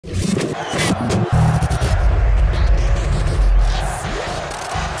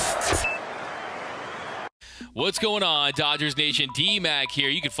What's going on, Dodgers Nation? D-Mac here.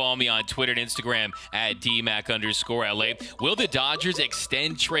 You can follow me on Twitter and Instagram at DMac_LA. Will the Dodgers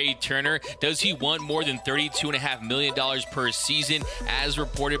extend Trea Turner? Does he want more than $32.5 million per season, as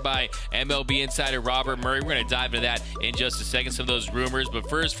reported by MLB insider Robert Murray? We're going to dive into that in just a second, some of those rumors. But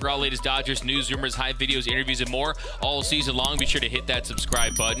first, for all latest Dodgers news, rumors, hype videos, interviews, and more all season long, be sure to hit that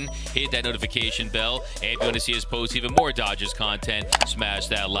subscribe button, hit that notification bell, and if you want to see us post even more Dodgers content, smash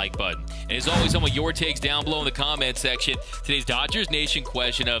that like button. And as always, I want your takes down below in the comment section. Today's Dodgers Nation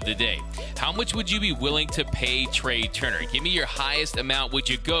question of the day: how much would you be willing to pay Trea Turner? Give me your highest amount. Would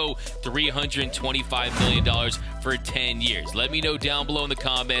you go $325 million for 10 years? Let me know down below in the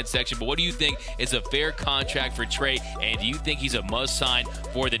comment section. But what do you think is a fair contract for Trea, and do you think he's a must-sign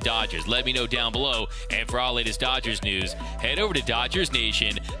for the Dodgers? Let me know down below. And for all latest Dodgers news, head over to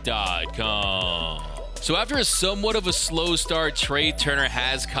DodgersNation.com. So after a somewhat of a slow start, Trea Turner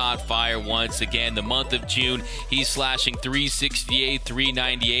has caught fire once again. The month of June, he's slashing .368,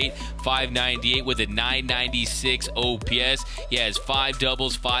 .398, .598 with a .996 OPS. He has 5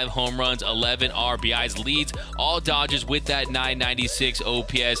 doubles, 5 home runs, 11 RBIs, leads all Dodgers with that .996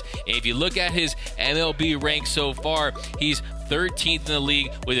 OPS. And if you look at his MLB rank so far, he's 13th in the league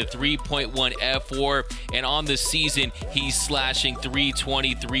with a 3.1 F4, and on the season he's slashing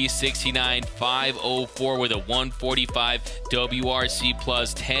 .320, .369, .504 with a 145 WRC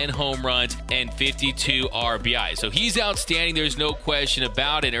plus, 10 home runs, and 52 RBI. So he's outstanding, there's no question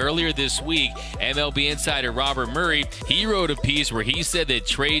about it. Earlier this week, MLB insider Robert Murray, he wrote a piece where he said that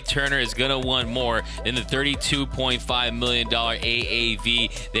Trea Turner is going to want more than the $32.5 million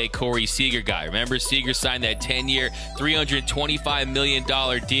AAV that Corey Seager got. Remember, Seager signed that 10-year, $325 million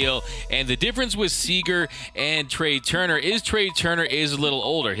deal, and the difference with Seager and Trea Turner is Trea Turner is a little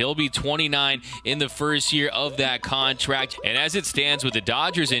older. He'll be 29 in the first year of that contract. And as it stands with the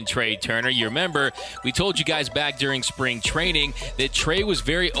Dodgers and Trea Turner, you remember we told you guys back during spring training that Trea was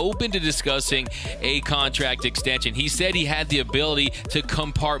very open to discussing a contract extension. He said he had the ability to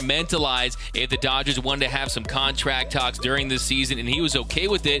compartmentalize if the Dodgers wanted to have some contract talks during the season, and he was okay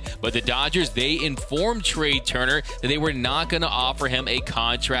with it. But the Dodgers, they informed Trea Turner that they were not going to offer him a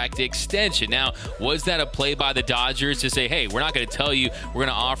contract extension. Now, was that a play by the Dodgers to say, hey, we're not going to tell you we're going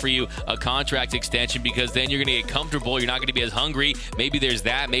to offer you a contract extension because then you're going to get comfortable, you're not going to be as hungry? Maybe there's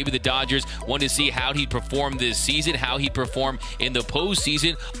that. Maybe the Dodgers want to see how he performed this season, how he performed in the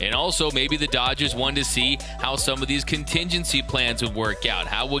postseason, and also maybe the Dodgers wanted to see how some of these contingency plans would work out.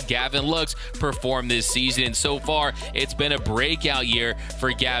 How would Gavin Lux perform this season? And so far, it's been a breakout year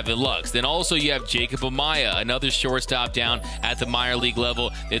for Gavin Lux. Then also you have Jacob Amaya, another shortstop down at the minor league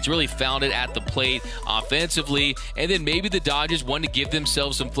level that's really found it at the plate offensively. And then maybe the Dodgers want to give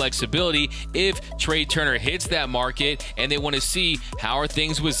themselves some flexibility if Trea Turner hits that market, and they want to see how are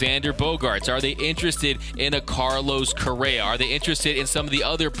things with Xander Bogaerts. Are they interested in a Carlos Correa? Are they interested in some of the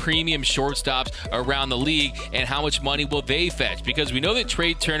other premium shortstops around the league, and how much money will they fetch? Because we know that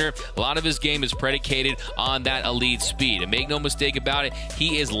Trea Turner, a lot of his game is predicated on that elite speed, and make no mistake about it,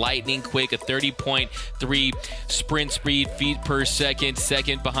 he is lightning quick, a 30.3 sprint speed, feet per second,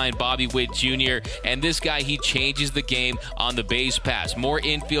 second behind Bobby Witt Jr. And this guy, he changes the game on the base pass. More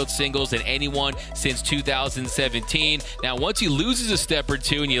infield singles than anyone since 2017. Now, once he loses a step or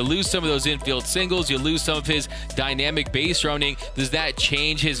two and you lose some of those infield singles, you lose some of his dynamic base running, does that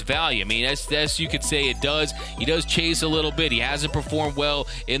change his value? I mean, that's you could say it does. He does chase a little bit. He hasn't performed well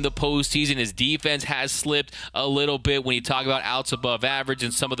in the postseason. His defense has slipped a little bit when you talk about outs above average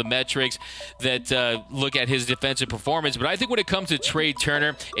and some of the metrics that look at his defensive performance. But I think when it comes to Trea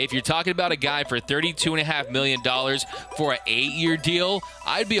Turner, if you're talking about a guy for $32.5 million for an 8-year deal,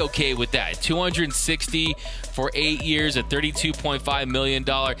 I'd be okay with that. $260 for 8 years, a $32.5 million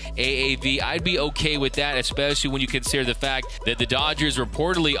AAV. I'd be okay with that, especially when you consider the fact that the Dodgers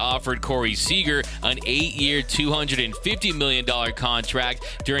reportedly offered Corey Seager an 8-year, $250 million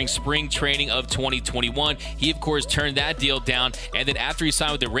contract during spring training of 2021. He, of course, turned that deal down, and then after he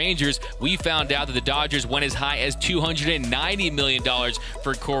signed with the Rangers, we found out that the Dodgers went as high as $290 million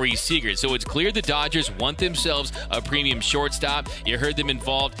for Corey Seager. So it's clear the Dodgers want themselves a premium shortstop. You heard them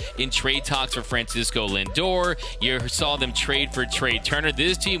involved in trade talks for Francisco Lindor. You saw them trade for Trea Turner.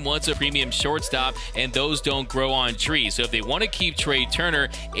 This team wants a premium shortstop, and those don't grow on trees. So if they want to keep Trea Turner,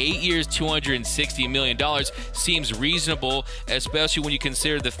 8 years, $260 million seems reasonable, especially when you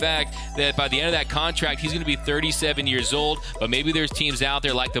consider the fact that by the end of that contract, he's going to be 37 years old. But maybe there's teams out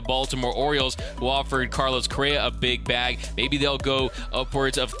there like the Baltimore Orioles who offered Carlos Correa a big bag. Maybe they'll go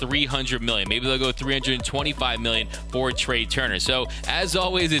upwards of $300 million. Maybe they'll go $325 million for Trea Turner. So as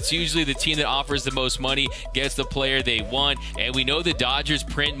always, it's usually the team that offers the most money gets the player they want. And we know the Dodgers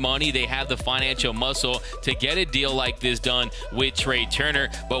print money. They have the financial muscle to get a deal like this done with Trea Turner.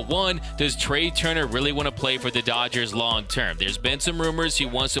 But one, does Trea Turner really want to play for the Dodgers long term? There's been some rumors he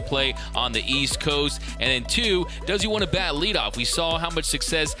wants to play on the East Coast. And then two, does he want to bat leadoff? We saw how much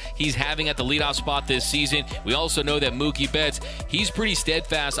success he's having at the leadoff spot this season. We also know that Mookie Betts, he's pretty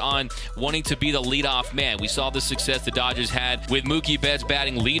steadfast on wanting to be the leadoff man. We saw the success the Dodgers had with Mookie Betts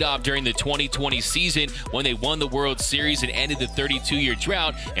batting leadoff during the 2020 season when they won the World Series and ended the 32-year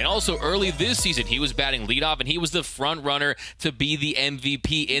drought. And also early this season, he was batting leadoff and he was the front runner to be the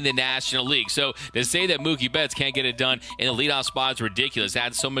MVP in the National League. So to say that Mookie Betts can't get it done in the leadoff spot is ridiculous.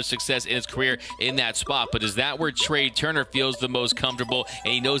 Had so much success in his career in that spot. But is that where Trea Turner feels the most comfortable,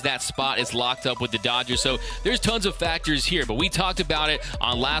 and he knows that spot is locked up with the Dodgers? So there's tons of factors here, but we talked about it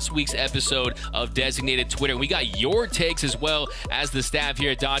on last week's episode of Designated Twitter. We got your takes as well as the staff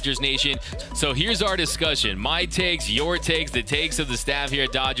here at Dodgers Nation. So here's our discussion. My takes, your takes, the takes of the staff here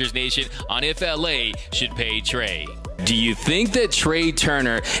at Dodgers Nation on if LA should pay Trea. Do you think that Trea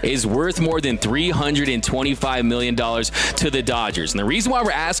Turner is worth more than $325 million to the Dodgers? And the reason why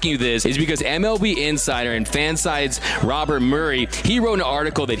we're asking you this is because MLB Insider and Fanside's Robert Murray, he wrote an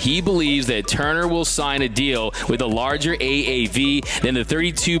article that he believes that Turner will sign a deal with a larger AAV than the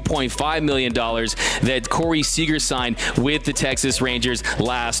 $32.5 million that Corey Seager signed with the Texas Rangers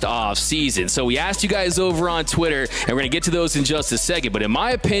last offseason. So we asked you guys over on Twitter, and we're going to get to those in just a second. But in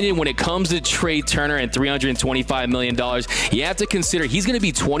my opinion, when it comes to Trea Turner and $325 million, you have to consider he's going to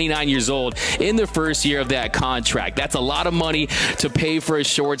be 29 years old in the first year of that contract. That's a lot of money to pay for a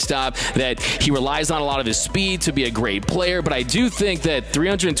shortstop that he relies on a lot of his speed to be a great player. But I do think that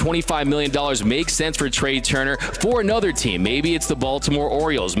 $325 million makes sense for Trea Turner for another team. Maybe it's the Baltimore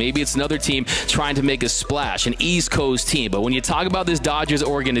Orioles. Maybe it's another team trying to make a splash, an East Coast team. But when you talk about this Dodgers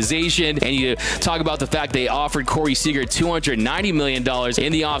organization and you talk about the fact they offered Corey Seager $290 million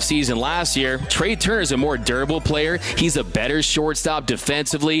in the offseason last year, Trea Turner is a more durable player. He's a better shortstop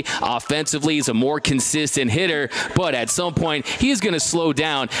defensively. Offensively, he's a more consistent hitter. But at some point, he's going to slow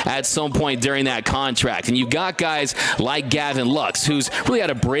down at some point during that contract. And you've got guys like Gavin Lux, who's really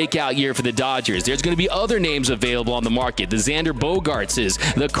had a breakout year for the Dodgers. There's going to be other names available on the market. The Xander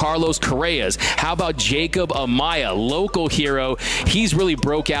Bogaertses, the Carlos Correas. How about Jacob Amaya, local hero? He's really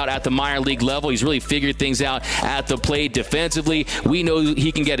broke out at the minor league level. He's really figured things out at the plate defensively. We know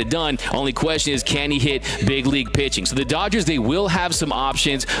he can get it done. Only question is, can he hit big league pitching? So the Dodgers, they will have some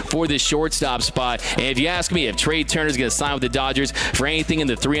options for the shortstop spot. And if you ask me if Trea Turner is going to sign with the Dodgers for anything in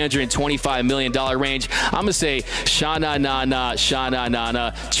the $325 million range, I'm going to say sha-na-na-na,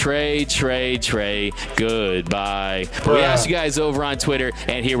 sha-na-na-na, Trea, goodbye. But we asked you guys over on Twitter,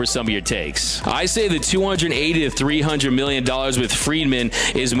 and here were some of your takes. I say the $280 to $300 million with Friedman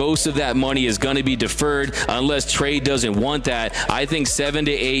is most of that money is going to be deferred unless Trea doesn't want that. I think 7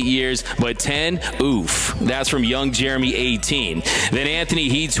 to 8 years, but 10, oof. That's from Young Jeremy 18. Then Anthony,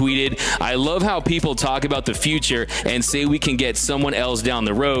 he tweeted, I love how people talk about the future and say we can get someone else down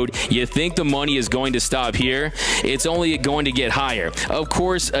the road. You think the money is going to stop here? It's only going to get higher. Of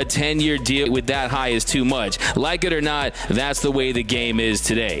course, a 10-year deal with that high is too much. Like it or not, that's the way the game is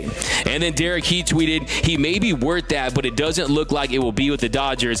today. And then Derek, he tweeted, he may be worth that, but it doesn't look like it will be with the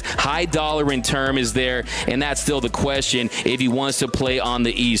Dodgers. High dollar in term is there, and that's still the question if he wants to play on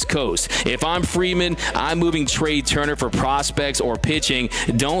the East Coast. If I'm Freeman, I'm moving Trea Turner for prospects or pitching.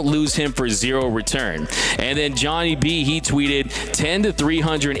 Don't lose him for zero return. And then Johnny B, he tweeted 10 to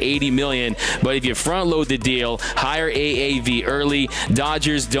 380 million, but if you front load the deal, higher AAV early.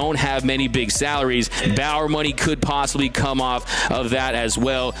 Dodgers don't have many big salaries. Bauer money could possibly come off of that as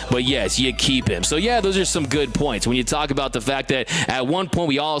well, but yes, you keep him. So yeah, those are some good points when you talk about the fact that at one point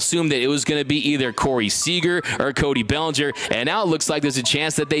we all assumed that it was going to be either Corey Seager or Cody Bellinger, and now it looks like there's a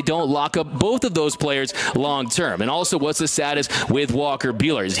chance that they don't lock up both of those players long term. And also, what's the status with Walker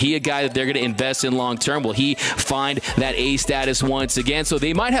Buehler? Is he a guy that they're going to invest in long term? Will he find that A status once again? So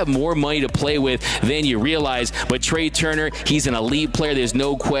they might have more money to play with than you realize. But Trea Turner, he's an elite player. There's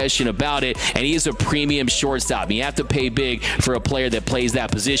no question about it. And he is a premium shortstop. You have to pay big for a player that plays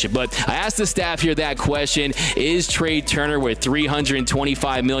that position. But I asked the staff here that question, is Trea Turner worth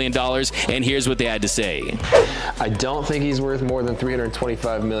 $325 million? And here's what they had to say. I don't think he's worth more than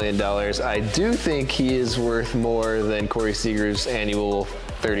 $325 million. I do think he is worth more than Corey Seager's annual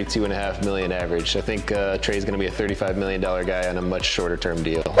 $32.5 million average. I think Trea's going to be a $35 million guy on a much shorter term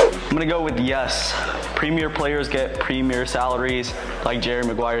deal. I'm going to go with yes. Premier players get premier salaries. Like Jerry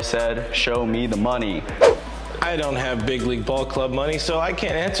Maguire said, show me the money. I don't have big league ball club money, so I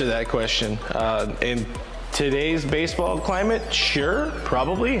can't answer that question. In today's baseball climate, sure,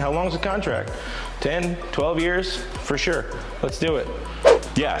 probably. How long's the contract? 10, 12 years? For sure. Let's do it.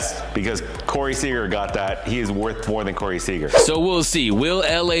 Yes, because Corey Seager got that. He is worth more than Corey Seager. So we'll see. Will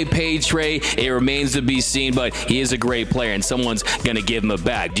LA pay Trey? It remains to be seen, but he is a great player, and someone's going to give him a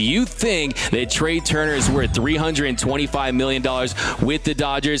bag. Do you think that Trey Turner is worth $325 million with the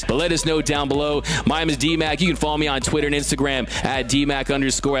Dodgers? But let us know down below. My name is D-Mac. You can follow me on Twitter and Instagram at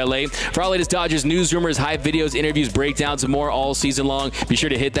DMac_LA. For our latest Dodgers news, rumors, hype videos, interviews, breakdowns, and more all season long, be sure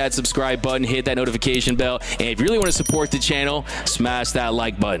to hit that subscribe button, hit that notification bell, and if you really want to support the channel, smash that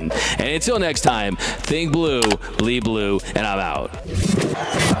like button. And until next time, think blue, bleed blue, and I'm out.